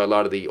known. That's why a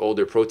lot of the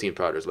older protein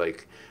powders,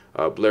 like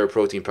Blair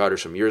protein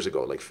powders from years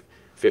ago, like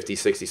 50,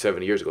 60,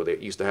 70 years ago, they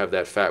used to have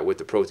that fat with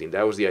the protein.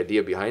 That was the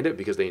idea behind it,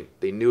 because they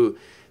knew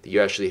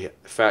that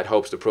fat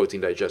helps the protein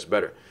digest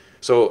better.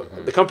 So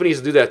the companies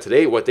that do that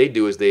today, what they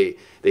do is they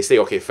say,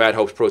 okay, fat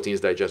helps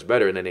proteins digest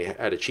better, and then they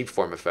add a cheap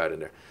form of fat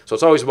in there. So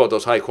it's always about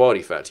those high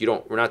quality fats.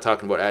 We're not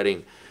talking about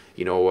adding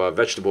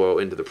vegetable oil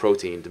into the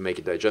protein to make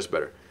it digest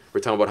better. We're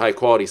talking about high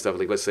quality stuff,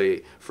 like let's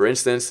say, for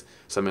instance,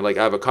 something like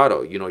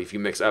avocado. If you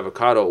mix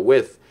avocado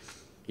with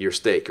your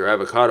steak or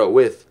avocado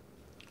with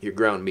your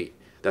ground meat,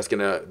 that's going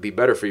to be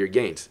better for your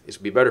gains. It's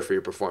be better for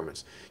your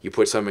performance. You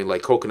put something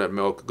like coconut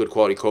milk, good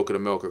quality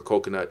coconut milk or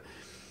coconut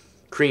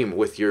cream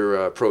with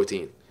your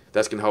protein.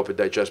 That's going to help it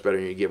digest better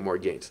and you get more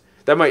gains.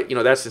 That might,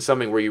 that's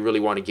something where you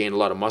really want to gain a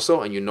lot of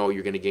muscle and you're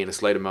going to gain a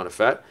slight amount of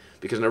fat,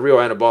 because in a real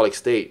anabolic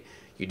state,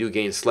 you do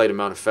gain a slight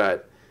amount of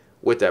fat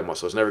with that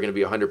muscle. It's never going to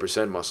be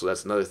 100% muscle.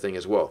 That's another thing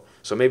as well.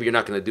 So maybe you're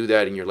not going to do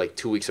that and you're like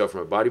 2 weeks out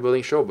from a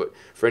bodybuilding show, but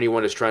for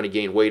anyone that's trying to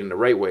gain weight in the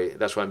right way,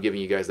 that's why I'm giving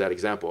you guys that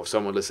example. If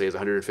someone, let's say, is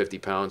 150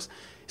 pounds,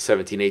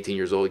 17, 18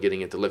 years old, getting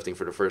into lifting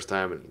for the first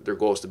time, and their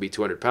goal is to be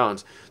 200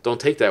 pounds,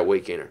 don't take that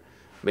weight gainer.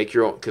 Make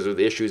your own, because of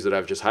the issues that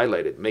I've just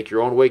highlighted. Make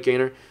your own weight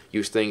gainer.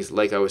 Use things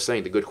like I was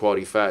saying, the good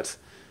quality fats,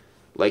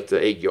 like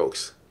the egg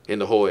yolks in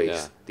the whole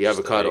eggs, the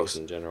avocados. The eggs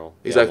in general.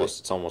 Exactly.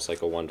 It's almost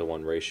like a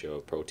 1-to-1 ratio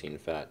of protein and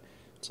fat.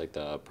 It's like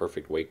the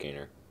perfect weight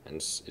gainer, and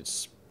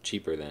it's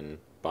cheaper than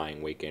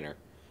buying weight gainer.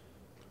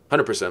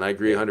 100%. I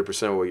agree 100%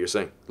 with what you're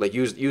saying. Like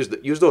use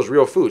those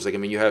real foods. Like, I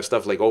mean, you have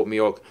stuff like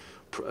oatmeal,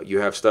 you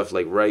have stuff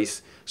like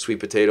rice, sweet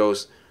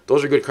potatoes.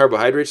 Those are good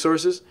carbohydrate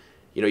sources.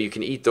 You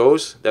can eat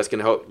those. That's going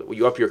to help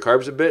you up your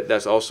carbs a bit.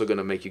 That's also going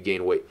to make you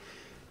gain weight.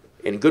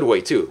 In a good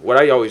way too. What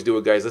I always do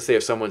with guys, let's say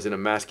if someone's in a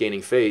mass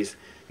gaining phase,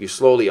 you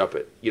slowly up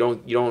it.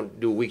 You don't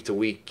do week to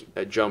week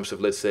jumps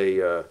of, let's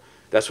say,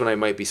 that's when I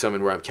might be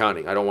someone where I'm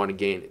counting. I don't want to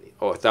gain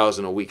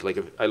 1,000 a week. Like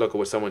if I look at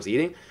what someone's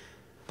eating,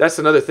 that's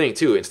another thing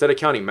too. Instead of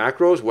counting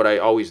macros, what I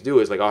always do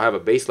is, like, I'll have a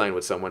baseline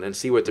with someone and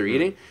see what they're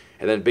eating,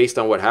 and then based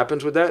on what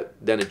happens with that,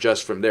 then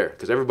adjust from there.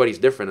 Because everybody's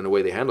different in the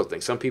way they handle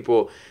things. Some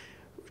people,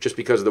 just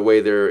because of the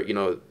way their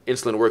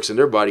insulin works in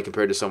their body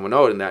compared to someone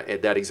else, and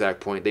at that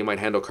exact point, they might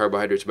handle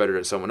carbohydrates better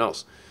than someone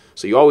else.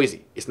 So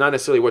it's not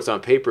necessarily what's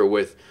on paper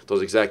with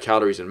those exact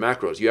calories and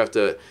macros. You have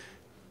to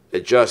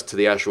adjust to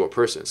the actual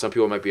person. Some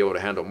people might be able to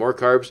handle more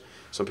carbs.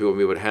 Some people will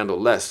be able to handle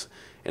less.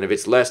 And if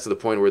it's less to the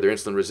point where they're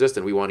insulin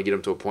resistant, we want to get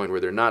them to a point where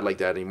they're not like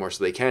that anymore,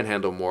 so they can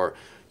handle more,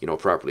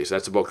 properly. So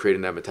that's about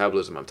creating that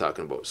metabolism I'm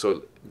talking about.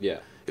 So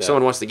if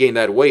someone wants to gain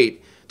that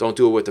weight, don't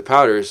do it with the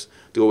powders.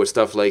 Do it with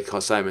stuff like how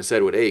Simon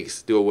said, with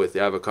eggs. Do it with the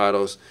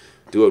avocados.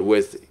 Do it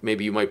with,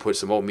 maybe you might put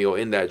some oatmeal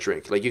in that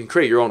drink. Like, you can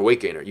create your own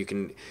weight gainer. You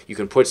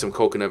can put some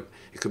coconut.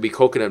 It could be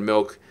coconut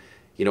milk,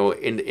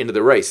 into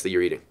the rice that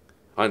you're eating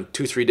on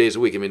 2-3 days a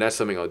week. I mean, that's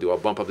something I'll do. I'll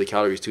bump up the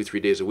calories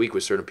 2-3 days a week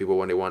with certain people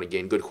when they want to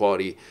gain good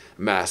quality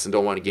mass and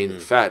don't want to gain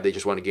fat. They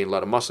just want to gain a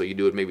lot of muscle. You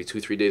do it maybe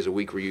 2-3 days a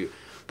week where you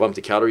bump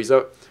the calories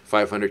up,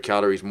 500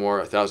 calories more,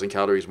 1,000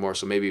 calories more.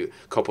 So maybe a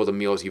couple of the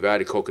meals you've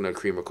added coconut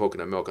cream or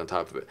coconut milk on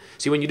top of it.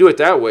 See, when you do it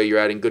that way, you're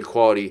adding good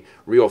quality,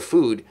 real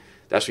food.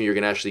 That's when you're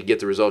going to actually get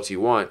the results you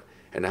want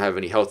and not have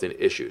any health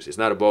issues. It's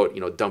not about,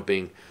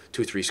 dumping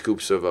 2-3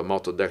 scoops of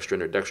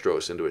maltodextrin or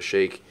dextrose into a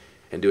shake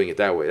and doing it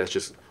that way. That's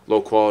just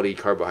low quality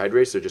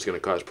carbohydrates. They're just going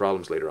to cause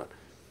problems later on.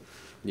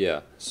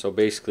 Yeah. So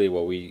basically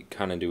what we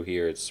kind of do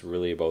here, it's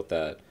really about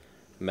that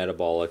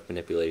metabolic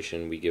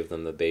manipulation. We give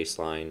them the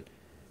baseline,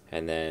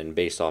 and then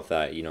based off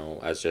that,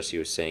 as Jesse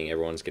was saying,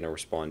 everyone's going to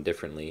respond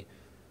differently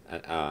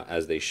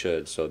as they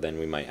should. So then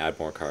we might add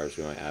more carbs,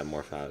 we might add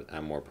more fat,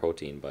 add more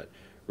protein, but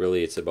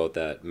really it's about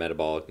that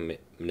metabolic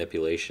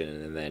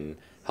manipulation and then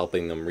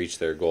helping them reach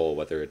their goal,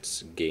 whether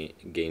it's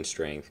gain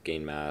strength,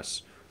 gain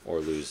mass, or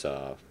lose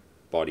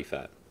body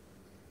fat.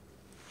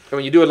 And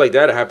when you do it like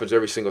that, it happens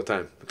every single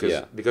time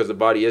because the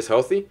body is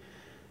healthy,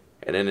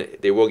 and then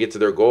they will get to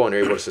their goal and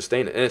they're able to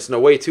sustain it. And it's in a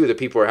way too that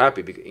people are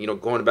happy.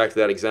 Going back to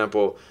that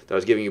example that I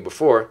was giving you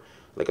before,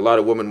 like, a lot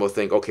of women will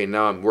think, okay,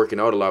 now I'm working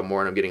out a lot more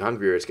and I'm getting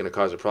hungrier. It's going to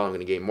cause a problem. I'm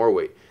going to gain more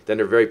weight. Then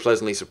they're very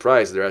pleasantly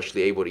surprised they're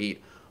actually able to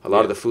eat a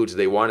lot of the foods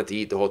they wanted to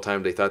eat the whole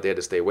time they thought they had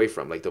to stay away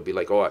from. Like, they'll be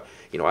like,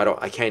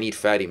 I can't eat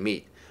fatty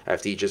meat. I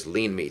have to eat just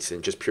lean meats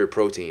and just pure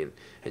protein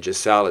and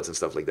just salads and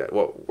stuff like that.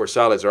 Well, where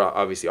salads are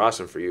obviously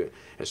awesome for you,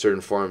 and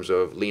certain forms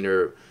of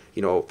leaner,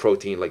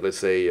 protein, like, let's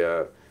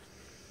say,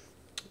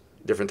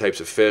 different types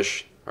of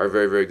fish are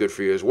very, very good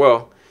for you as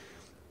well.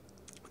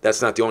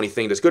 That's not the only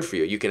thing that's good for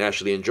you. You can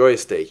actually enjoy a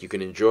steak. You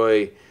can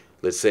enjoy,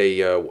 let's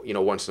say,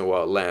 once in a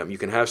while, lamb. You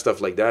can have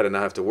stuff like that and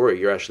not have to worry.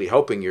 You're actually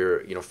helping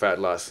your, fat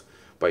loss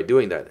by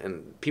doing that.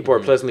 And people are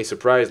pleasantly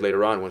surprised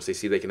later on once they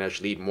see they can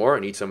actually eat more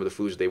and eat some of the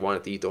foods they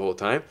wanted to eat the whole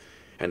time.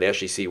 And they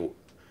actually see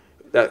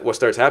that what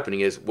starts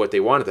happening is what they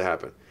wanted to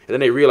happen. And then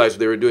they realize what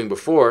they were doing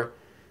before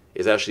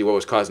is actually what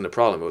was causing the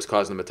problem. It was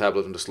causing the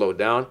metabolism to slow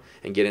down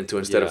and get into,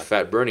 instead of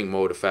fat burning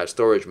mode, a fat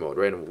storage mode,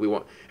 right?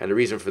 And the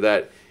reason for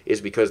that is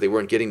because they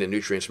weren't getting the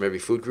nutrients from every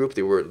food group.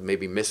 They were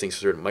maybe missing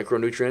certain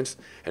micronutrients,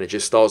 and it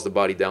just stalls the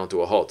body down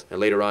to a halt. And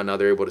later on, now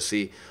they're able to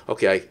see,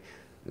 okay,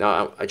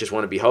 now I just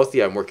want to be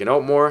healthy. I'm working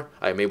out more.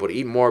 I'm able to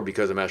eat more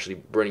because I'm actually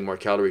burning more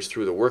calories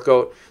through the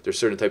workout. There's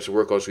certain types of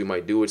workouts we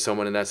might do with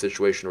someone in that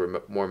situation who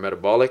are more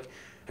metabolic.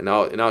 And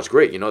now it's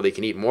great. They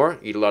can eat more,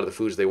 eat a lot of the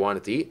foods they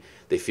wanted to eat.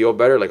 They feel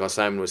better. Like how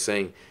Simon was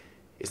saying,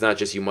 it's not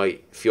just you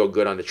might feel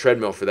good on the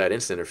treadmill for that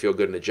instant or feel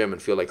good in the gym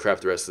and feel like crap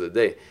the rest of the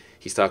day.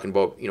 He's talking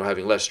about,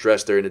 having less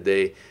stress during the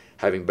day,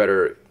 having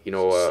better,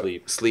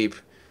 sleep,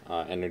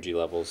 energy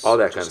levels, all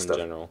that kind of in stuff.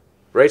 General.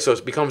 Right? So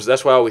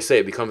that's why I always say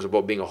it becomes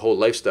about being a whole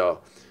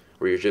lifestyle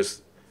where you're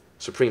just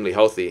supremely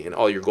healthy and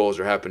all your goals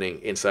are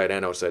happening inside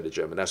and outside the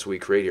gym. And that's what we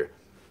create here.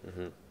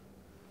 Mm-hmm.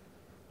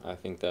 I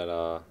think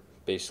that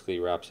basically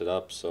wraps it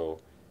up. So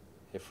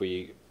if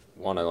we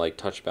want to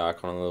touch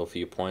back on a little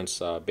few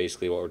points,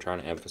 basically what we're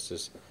trying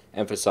to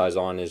emphasize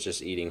on is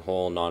just eating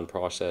whole,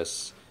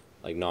 non-processed,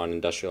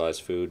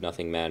 non-industrialized food,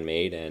 nothing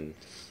man-made, and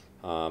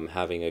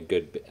having a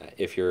good,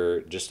 if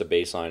you're just a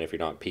baseline, if you're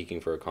not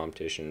peaking for a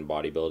competition,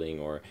 bodybuilding,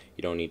 or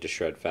you don't need to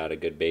shred fat, a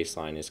good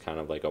baseline is kind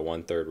of like a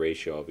 1/3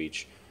 ratio of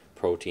each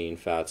protein,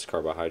 fats,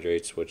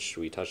 carbohydrates, which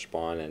we touched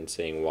upon, and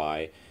saying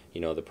why,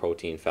 the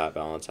protein fat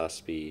balance has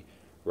to be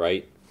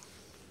right.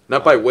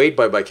 Not by weight,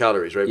 but by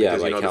calories, right? Yeah,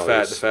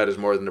 because the fat is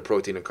more than the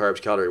protein and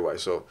carbs calorie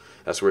wise. So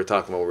that's what we're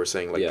talking about. We're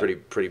saying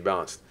pretty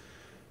balanced.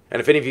 And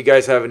if any of you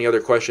guys have any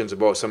other questions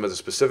about some of the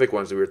specific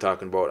ones that we were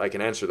talking about, I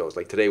can answer those.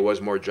 Like today was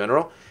more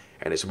general,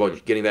 and it's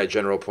about getting that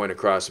general point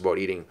across about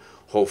eating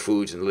whole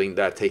foods and letting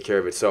that take care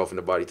of itself and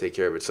the body take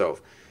care of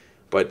itself.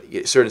 But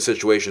certain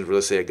situations where,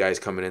 let's say, a guy's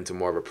coming into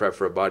more of a prep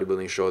for a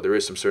bodybuilding show, there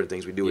is some certain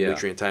things we do with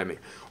nutrient timing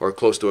or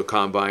close to a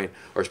combine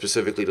or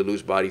specifically to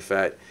lose body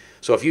fat.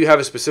 So if you have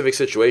a specific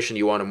situation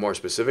you want a more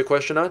specific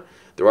question on,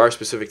 there are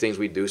specific things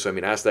we do. So,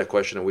 ask that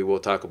question and we will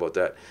talk about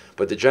that.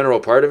 But the general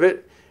part of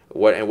it,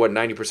 what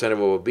 90%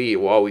 of it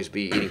will always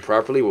be eating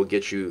properly will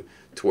get you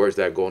towards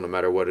that goal no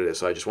matter what it is.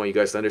 So I just want you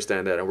guys to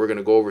understand that. And we're going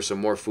to go over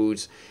some more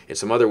foods and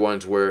some other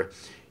ones where,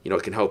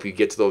 it can help you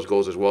get to those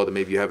goals as well that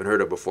maybe you haven't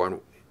heard of before. And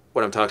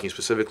what I'm talking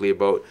specifically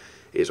about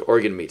is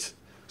organ meats.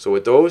 So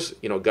with those,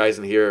 guys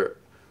in here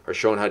are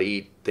shown how to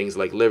eat things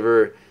like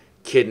liver,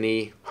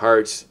 kidney,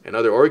 hearts, and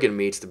other organ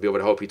meats to be able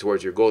to help you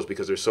towards your goals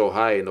because they're so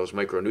high in those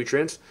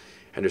micronutrients.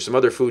 And there's some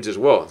other foods as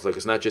well.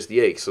 It's not just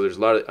the eggs. So there's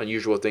a lot of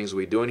unusual things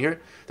we do in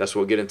here. That's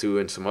what we'll get into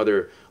in some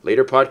other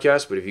later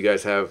podcasts. But if you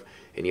guys have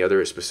any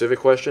other specific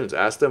questions,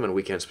 ask them and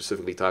we can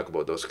specifically talk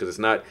about those. Because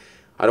I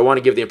don't want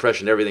to give the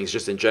impression everything's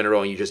just in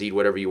general and you just eat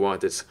whatever you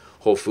want. It's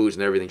whole foods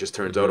and everything just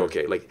turns out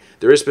okay.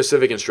 There is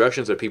specific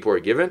instructions that people are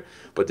given,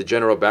 but the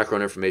general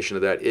background information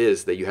of that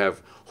is that you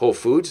have whole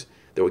foods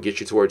that will get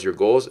you towards your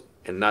goals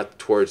and not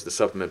towards the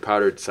supplement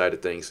powdered side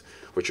of things,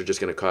 which are just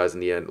going to cause in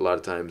the end a lot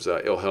of times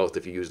ill health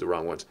if you use the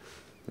wrong ones.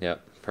 Yeah,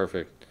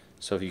 perfect.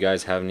 So if you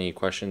guys have any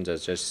questions,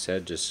 as Jesse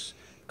said, just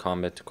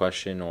comment the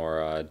question or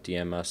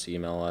DM us,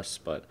 email us.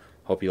 But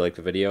hope you like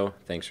the video.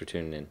 Thanks for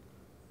tuning in.